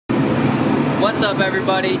What's up,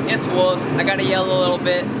 everybody? It's Wolf. I gotta yell a little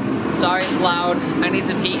bit. Sorry it's loud. I need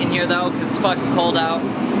some heat in here though, because it's fucking cold out.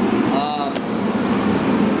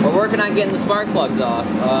 We're working on getting the spark plugs off.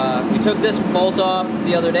 We took this bolt off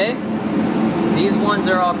the other day. These ones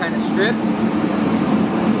are all kind of stripped.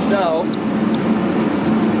 So,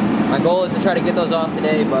 my goal is to try to get those off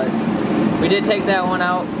today, but we did take that one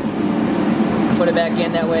out. Put it back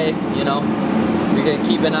in that way, you know. We could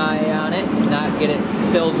keep an eye on it, not get it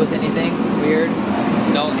filled with anything weird.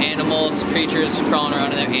 No animals, creatures crawling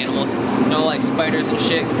around in there, animals. No like spiders and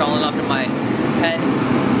shit crawling up in my head.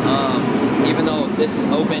 Even though this is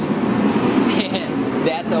open and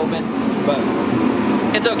that's open, but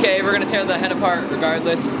it's okay. We're gonna tear the head apart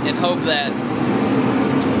regardless and hope that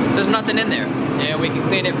there's nothing in there and we can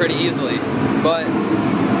clean it pretty easily. But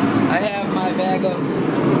I have my bag of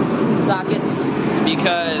sockets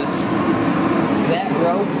because that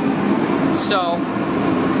broke. So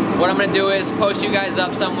what I'm gonna do is post you guys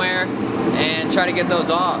up somewhere and try to get those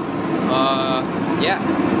off. Yeah,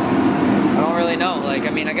 I don't really know. Like, I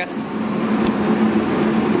mean, I guess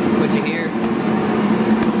put you here.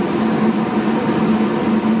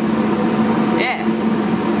 Yeah.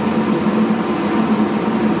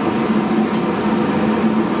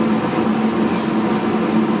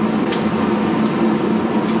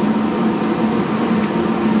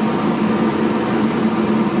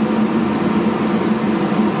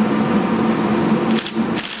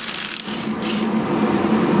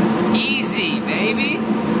 Easy, baby.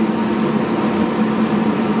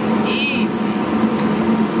 Easy.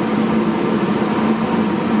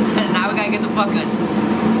 Now we gotta get the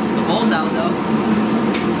bolt out though.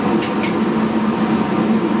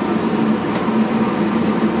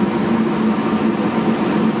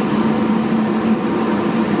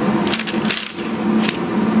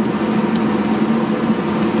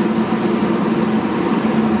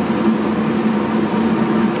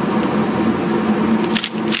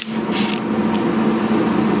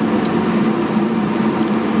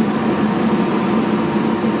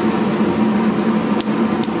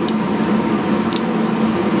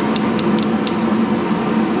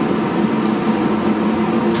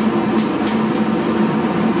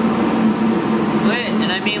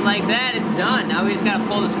 Like that, it's done. Now we just gotta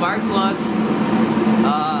pull the spark plugs.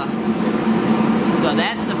 So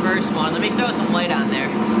that's the first one. Let me throw some light on there.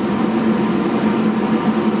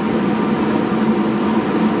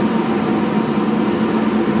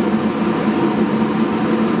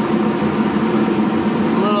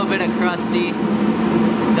 A little bit of crusty,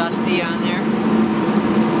 dusty on there.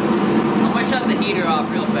 I'm gonna shut the heater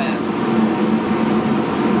off real fast.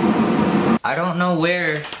 I don't know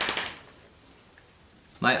where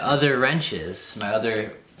my other wrench is, my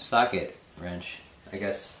other socket wrench, I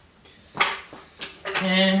guess.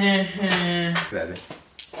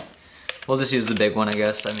 We'll just use the big one, I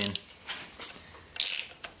guess. I mean,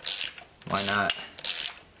 why not?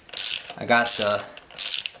 I got the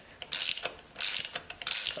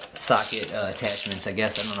socket attachments, I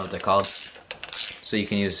guess. I don't know what they're called. So you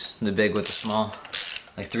can use the big with the small,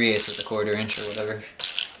 like 3/8 with a 1/4 inch or whatever.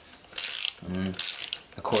 And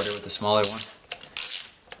a 1/4 with the smaller one.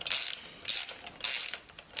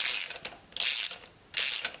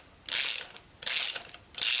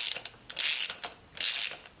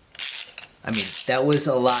 I mean, that was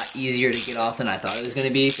a lot easier to get off than I thought it was going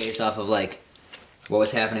to be, based off of like what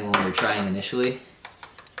was happening when we were trying initially.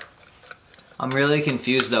 I'm really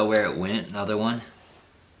confused though where it went, the other one.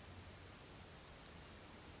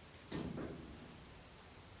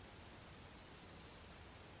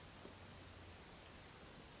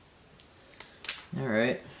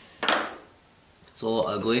 Alright. It's a little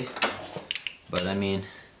ugly, but I mean,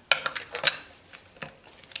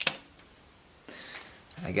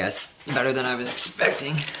 I guess better than I was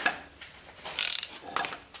expecting.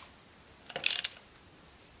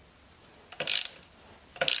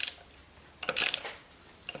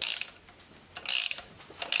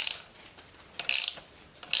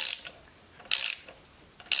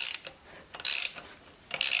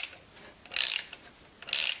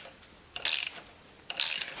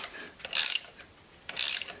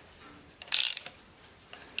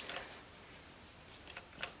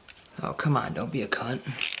 Oh, come on, don't be a cunt.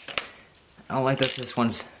 I don't like that this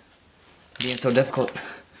one's being so difficult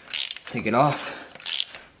to get off.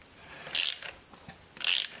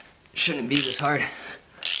 It shouldn't be this hard.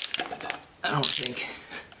 I don't think.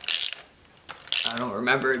 I don't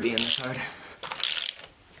remember it being this hard.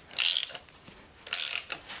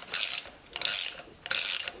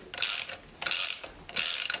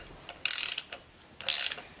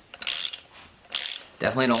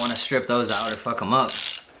 Definitely don't want to strip those out or fuck them up.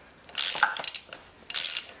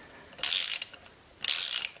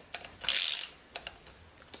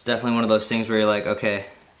 It's definitely one of those things where you're like, okay,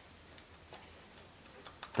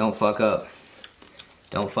 don't fuck up.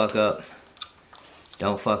 Don't fuck up.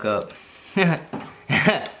 Don't fuck up.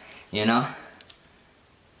 You know?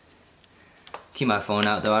 Keep my phone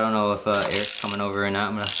out though. I don't know if air's coming over or not.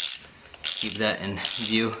 I'm gonna keep that in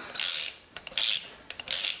view.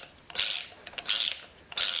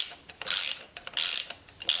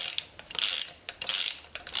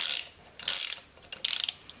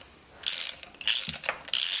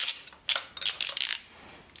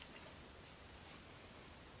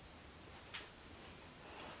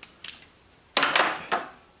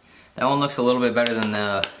 That one looks a little bit better than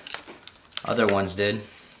the other ones did.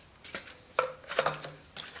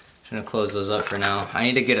 Just gonna close those up for now. I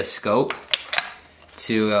need to get a scope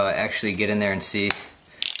to actually get in there and see,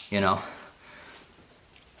 you know,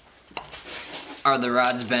 are the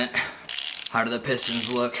rods bent? How do the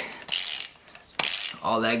pistons look?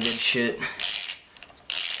 All that good shit.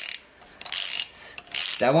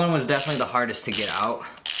 That one was definitely the hardest to get out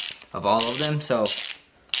of all of them, so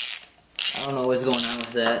I don't know what's going on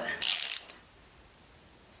with that.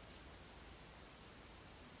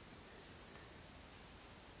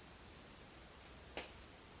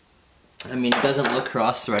 I mean, it doesn't look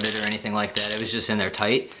cross-threaded or anything like that. It was just in there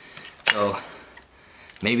tight. So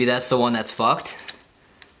maybe that's the one that's fucked.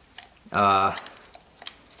 I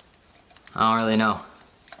don't really know.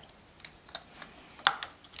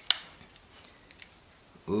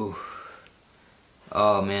 Ooh.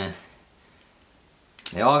 Oh man.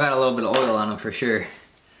 They all got a little bit of oil on them for sure.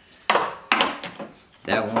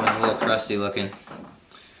 That one was a little crusty looking.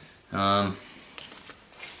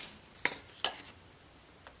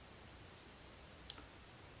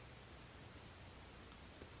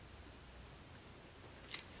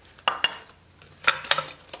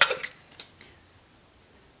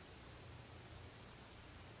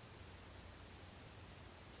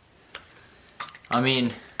 I mean,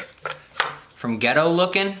 from ghetto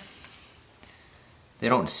looking, they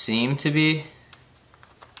don't seem to be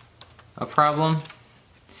a problem.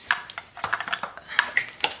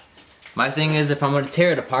 My thing is, if I'm going to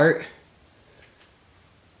tear it apart,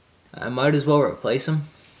 I might as well replace them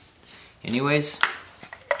anyways.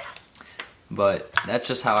 But that's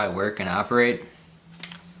just how I work and operate.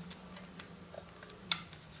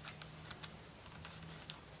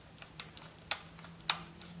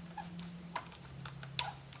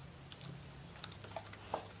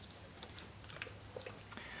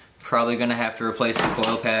 Probably gonna have to replace the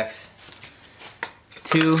coil packs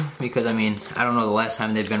too, because I mean, I don't know the last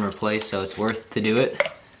time they've been replaced, so it's worth to do it.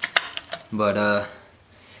 But at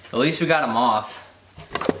least we got them off.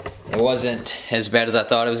 It wasn't as bad as I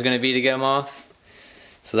thought it was gonna be to get them off,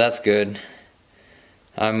 so that's good.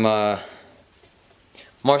 I'm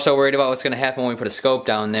more so worried about what's gonna happen when we put a scope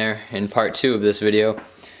down there in part 2 of this video.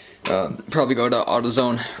 Probably go to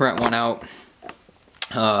AutoZone, rent one out.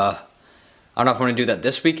 I don't know if I'm going to do that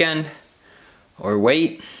this weekend or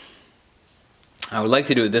wait. I would like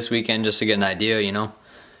to do it this weekend just to get an idea, you know,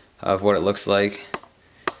 of what it looks like.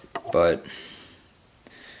 But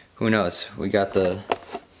who knows? We got the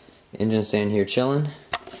engine stand here chilling.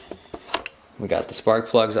 We got the spark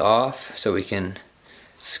plugs off so we can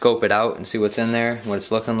scope it out and see what's in there, what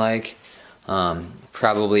it's looking like.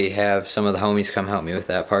 Probably have some of the homies come help me with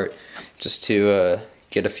that part just to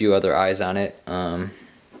get a few other eyes on it.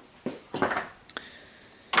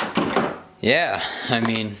 Yeah, I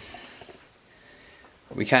mean,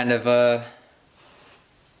 we kind of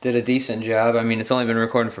did a decent job. I mean, it's only been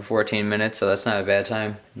recording for 14 minutes, so that's not a bad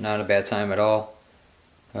time. Not a bad time at all.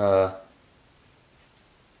 I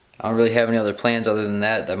don't really have any other plans other than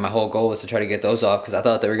that my whole goal was to try to get those off, because I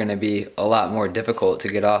thought they were going to be a lot more difficult to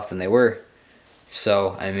get off than they were.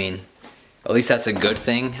 So, I mean, at least that's a good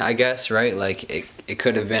thing, I guess, right? Like, it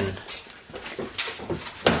could have been...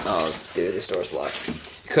 Oh, dude, this door's locked.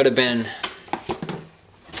 It could have been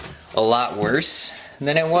a lot worse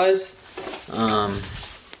than it was. I'll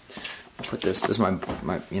put this is my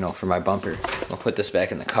you know, for my bumper. I'll put this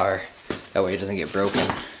back in the car. That way it doesn't get broken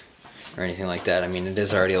or anything like that. I mean, it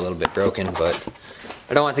is already a little bit broken, but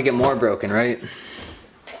I don't want it to get more broken, right?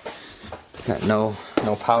 Got no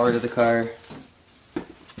power to the car.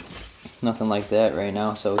 Nothing like that right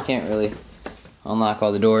now, so we can't really unlock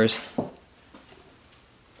all the doors.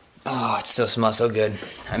 Oh, it still smells so good.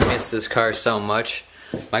 I miss this car so much.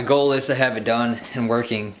 My goal is to have it done and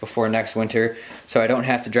working before next winter, so I don't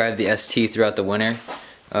have to drive the ST throughout the winter.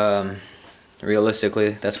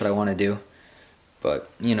 Realistically, that's what I want to do.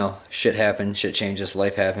 But, you know, shit happens, shit changes,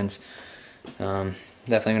 life happens.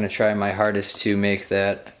 Definitely going to try my hardest to make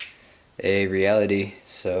that a reality,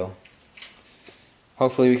 so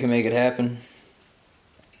hopefully we can make it happen.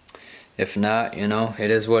 If not, you know,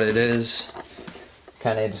 it is what it is.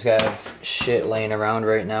 Kind of just got shit laying around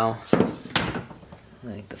right now.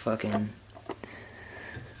 Like the fucking...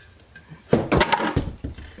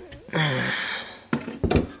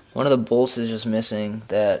 One of the bolts is just missing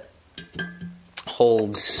that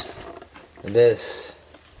holds this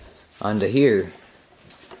onto here.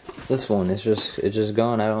 This one is just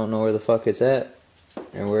gone. I don't know where the fuck it's at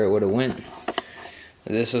and where it would have went.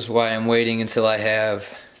 This is why I'm waiting until I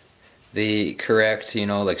have the correct, you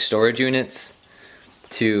know, like storage units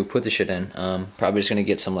to put the shit in. Probably just gonna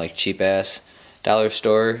get some like cheap ass dollar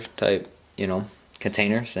store type, you know,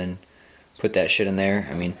 containers and put that shit in there.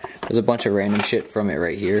 I mean, there's a bunch of random shit from it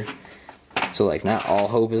right here. So like not all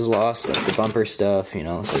hope is lost, like the bumper stuff, you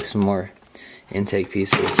know, it's like some more intake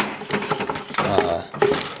pieces.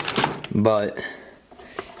 But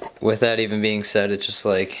with that even being said, it's just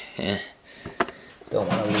like, don't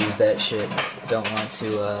want to lose that shit. Don't want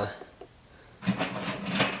to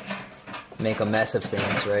make a mess of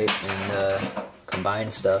things, right? And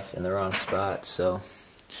combine stuff in the wrong spot. So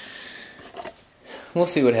we'll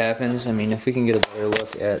see what happens. I mean, if we can get a better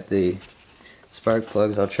look at the spark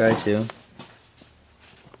plugs, I'll try to.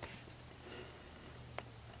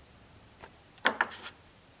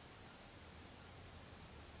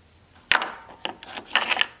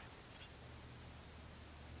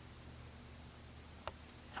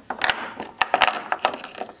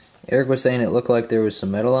 Eric was saying it looked like there was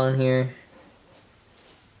some metal on here,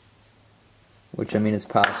 which I mean it's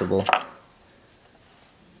possible.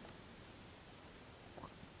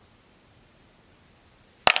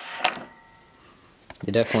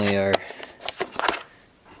 They definitely are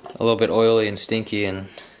a little bit oily and stinky, and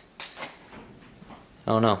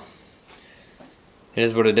I don't know. It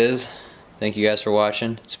is what it is. Thank you guys for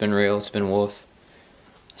watching. It's been real. It's been Wolf.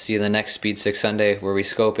 See you the next Speed 6 Sunday where we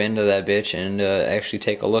scope into that bitch and actually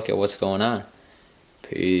take a look at what's going on.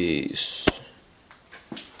 Peace.